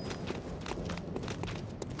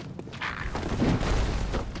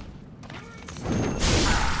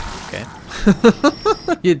 Okay.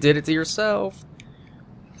 You did it to yourself.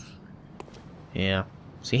 Yeah.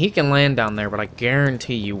 See, he can land down there, but I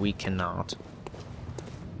guarantee you we cannot.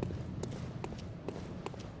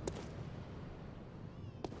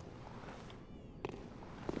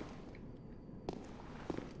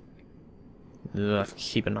 Ugh,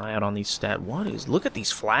 keep an eye out on these What is... Look at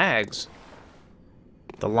these flags.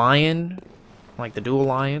 The lion. Like the dual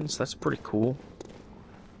lions. That's pretty cool.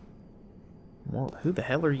 Well, who the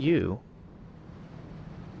hell are you?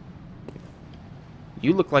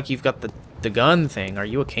 You look like you've got the gun thing. Are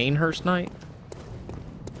you a Cainhurst knight?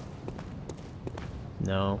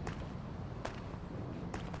 No.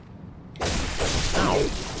 Ow.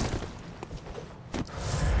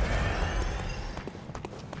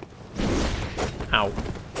 Ow.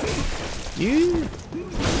 You.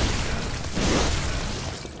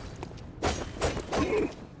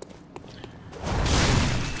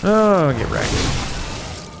 Oh, get wrecked.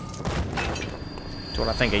 That's what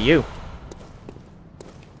I think of you.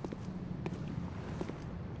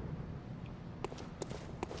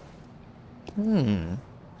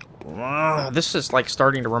 This is like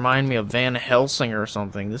starting to remind me of Van Helsing or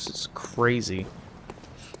something. This is crazy.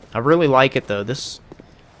 I really like it though. This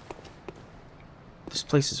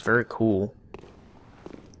place is very cool.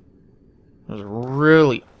 There's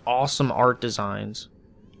really awesome art designs.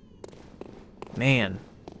 Man.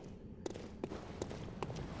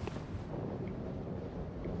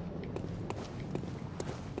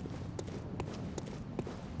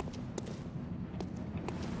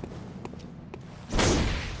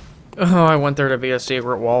 Oh, I want there to be a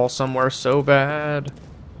secret wall somewhere so bad.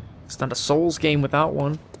 It's not a Souls game without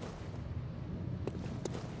one.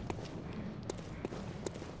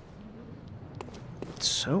 It's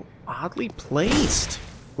so oddly placed.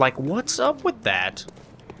 Like, what's up with that?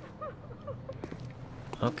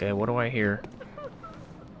 Okay, what do I hear?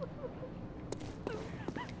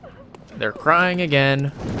 They're crying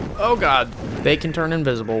again. Oh god, they can turn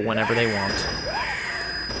invisible whenever they want.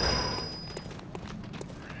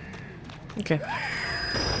 Okay.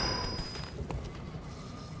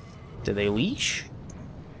 Do they leash?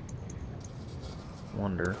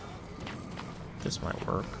 Wonder. This might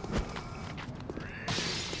work.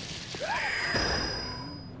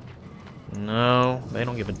 No, they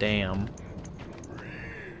don't give a damn.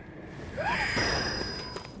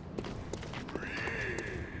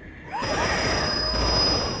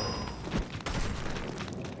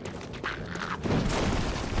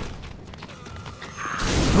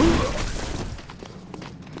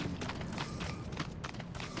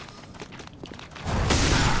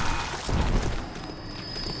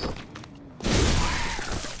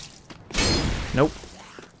 Nope.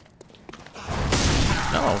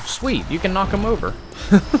 Oh, sweet. You can knock them over.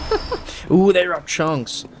 Ooh, they're up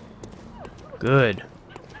chunks. Good.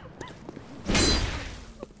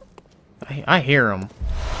 I hear them.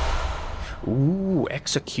 Ooh,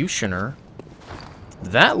 Executioner.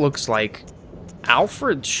 That looks like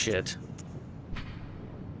Alfred's shit.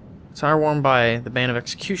 Attire worn by the band of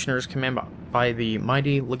Executioners, commanded by the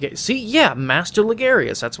mighty Ligarius. See, yeah, Master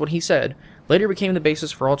Ligarius. That's what he said. Later became the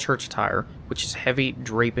basis for all church attire, which is heavy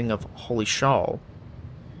draping of holy shawl.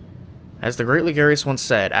 As the great Ligarius once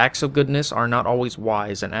said, acts of goodness are not always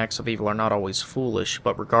wise, and acts of evil are not always foolish,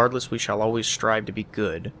 but regardless we shall always strive to be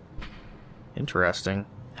good. Interesting.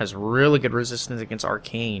 Has really good resistance against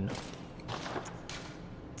arcane.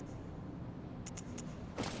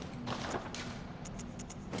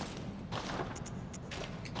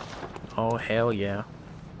 Oh, hell yeah.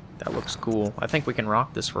 That looks cool. I think we can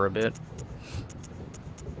rock this for a bit.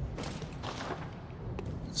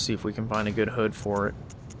 Let's see if we can find a good hood for it.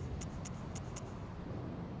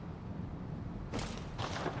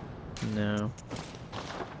 No.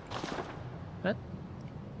 That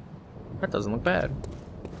doesn't look bad.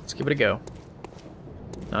 Let's give it a go.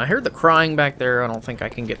 Now, I heard the crying back there. I don't think I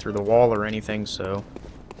can get through the wall or anything, so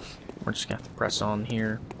we're just gonna have to press on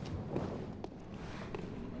here.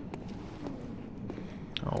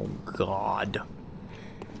 Oh, God.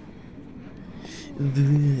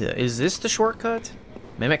 Is this the shortcut?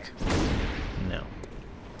 Mimic? No.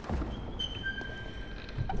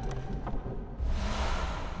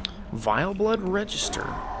 Vile Blood Register.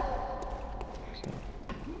 Okay.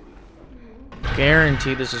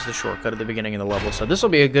 Guarantee this is the shortcut at the beginning of the level, so this will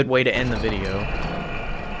be a good way to end the video.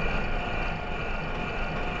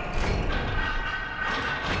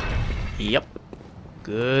 Yep.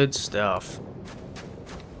 Good stuff.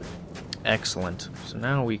 Excellent. So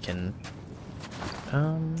now we can...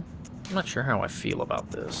 I'm not sure how I feel about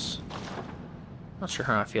this. Not sure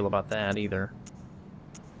how I feel about that either.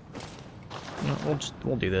 No,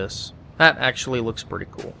 we'll do this. That actually looks pretty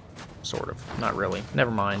cool. Sort of. Not really.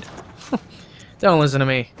 Never mind. Don't listen to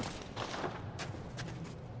me.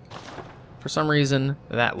 For some reason,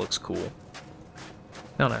 that looks cool.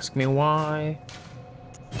 Don't ask me why.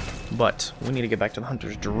 But we need to get back to the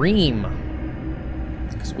Hunter's Dream.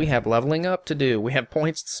 Because we have leveling up to do. We have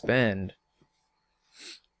points to spend.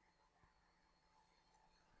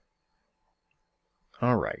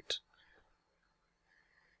 Alright.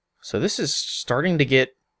 So this is starting to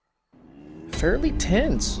get fairly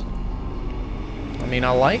tense. I mean, I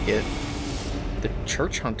like it. The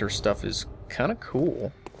Church Hunter stuff is kind of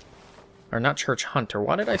cool. Or not Church Hunter,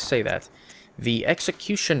 why did I say that? The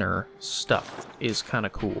Executioner stuff is kind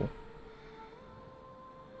of cool.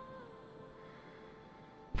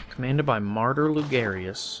 Commanded by Martyr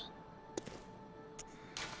Ligarius.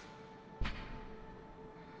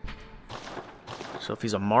 So if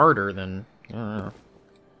he's a martyr, then...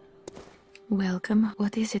 Welcome.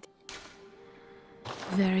 What is it?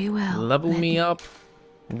 Very well. Level me up,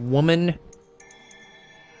 woman.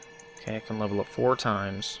 Okay, I can level up 4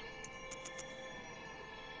 times.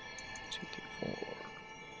 2, 3,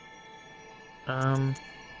 I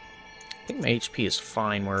think my HP is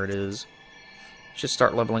fine where it is. Should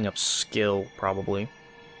start leveling up skill, probably.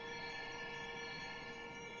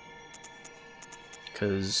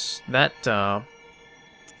 Because that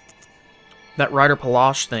Rider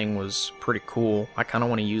Palache thing was pretty cool. I kind of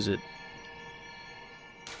want to use it.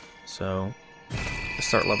 So, let's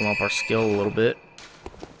start leveling up our skill a little bit.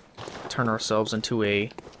 Turn ourselves into a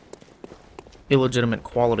illegitimate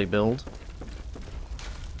quality build.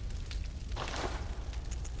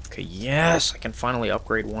 Okay, yes! I can finally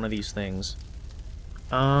upgrade one of these things.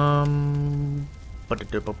 Hmm.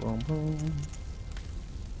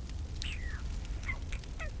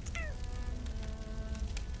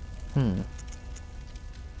 Can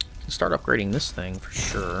start upgrading this thing for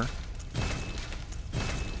sure.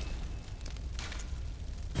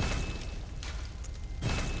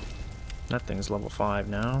 That thing's level 5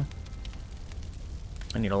 now.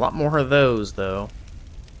 I need a lot more of those, though.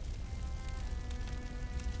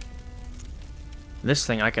 This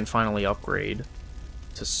thing I can finally upgrade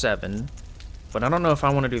to 7. But I don't know if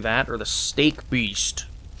I want to do that or the Steak Beast.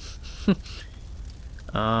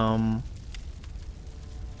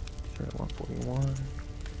 141.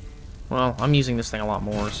 Well, I'm using this thing a lot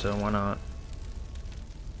more, so why not?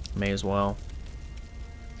 May as well.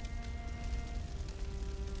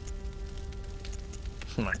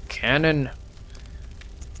 My cannon.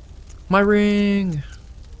 My ring.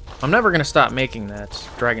 I'm never gonna stop making that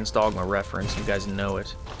Dragon's Dogma reference. You guys know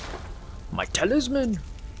it. My talisman.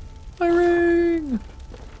 My ring.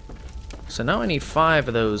 So now I need 5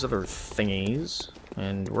 of those other thingies,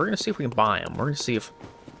 and we're gonna see if we can buy them. We're gonna see if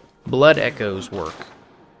blood echoes work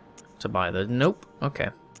to buy the. Nope. Okay.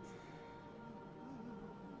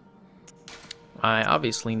 I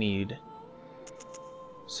obviously need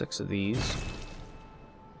 6 of these.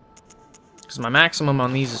 Because my maximum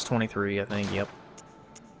on these is 23, I think, yep.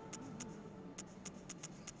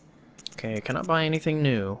 Okay, can I buy anything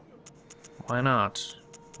new? Why not?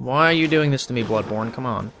 Why are you doing this to me, Bloodborne? Come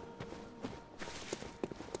on.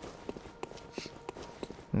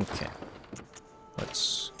 Okay.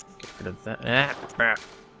 Let's get rid of that.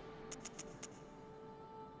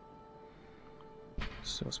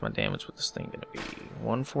 So what's my damage with this thing gonna be?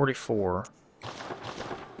 144.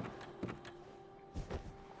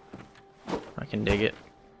 I can dig it.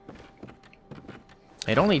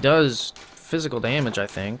 It only does physical damage, I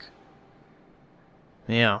think.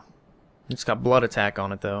 Yeah. It's got blood attack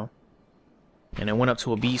on it, though. And it went up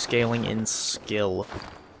to a B scaling in skill.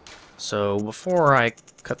 So, before I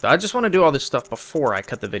cut I just want to do all this stuff before I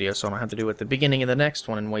cut the video, so I don't have to do it at the beginning of the next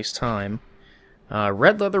one and waste time.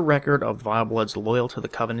 Red leather record of the Vile Bloods loyal to the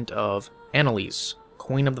covenant of Annalise,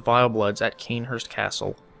 Queen of the Vile Bloods at Cainhurst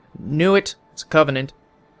Castle. Knew it! It's a covenant.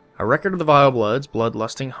 A record of the Vile Bloods,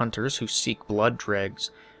 bloodlusting hunters who seek blood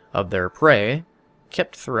dregs of their prey,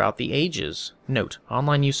 kept throughout the ages. Note,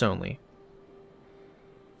 online use only.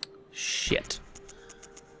 Shit.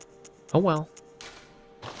 Oh well.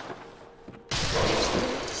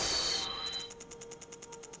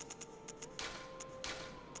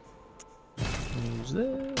 Use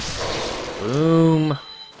this. Boom.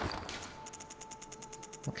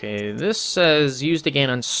 Okay, this says used to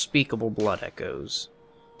gain unspeakable blood echoes.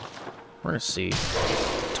 We're gonna see.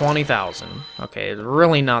 20,000. Okay, it's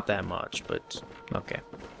really not that much, but okay.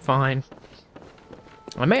 Fine.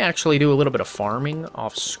 I may actually do a little bit of farming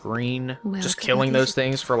off screen. Just killing those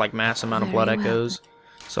things for like mass amount of blood echoes.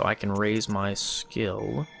 So I can raise my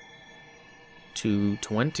skill to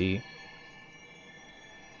 20.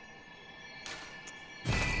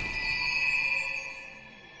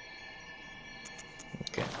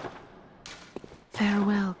 Okay.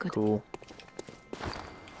 Farewell, good. Cool.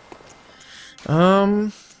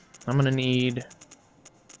 I'm gonna need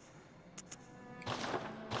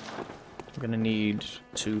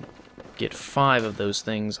to get 5 of those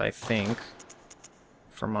things, I think.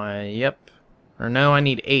 For my, yep. Or no, I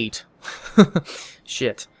need 8.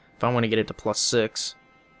 Shit. If I want to get it to +6.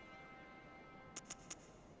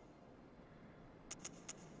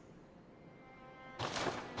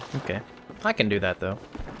 Okay. I can do that, though.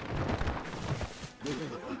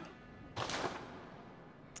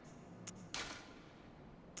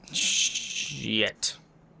 Shit.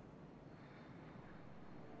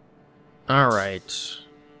 Alright.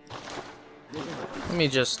 Let me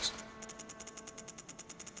just...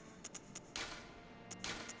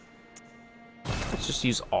 Let's just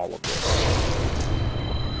use all of this.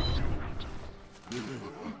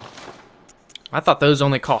 I thought those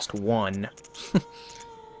only cost 1.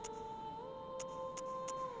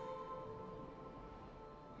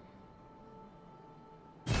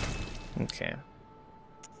 Okay.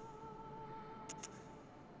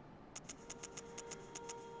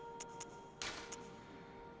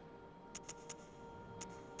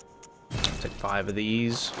 5 of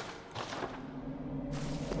these.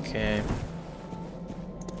 Okay.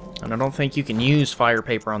 And I don't think you can use fire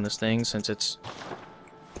paper on this thing since it's...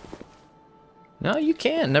 No, you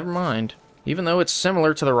can. Never mind. Even though it's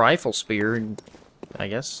similar to the rifle spear, I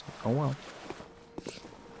guess. Oh well.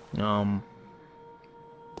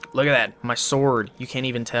 Look at that. My sword. You can't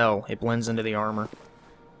even tell. It blends into the armor.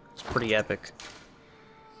 It's pretty epic.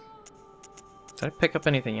 Did I pick up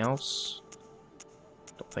anything else?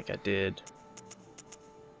 Don't think I did.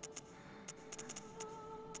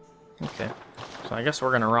 Okay. So I guess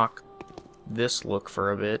we're gonna rock this look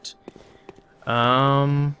for a bit.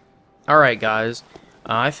 Alright guys.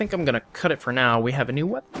 I think I'm gonna cut it for now. We have a new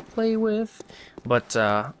weapon to play with. But,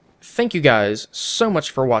 thank you guys so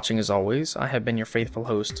much for watching as always. I have been your faithful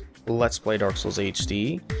host, Let's Play Dark Souls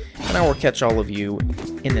HD. And I will catch all of you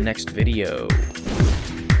in the next video.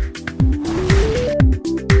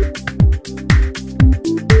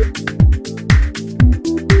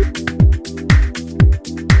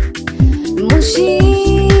 She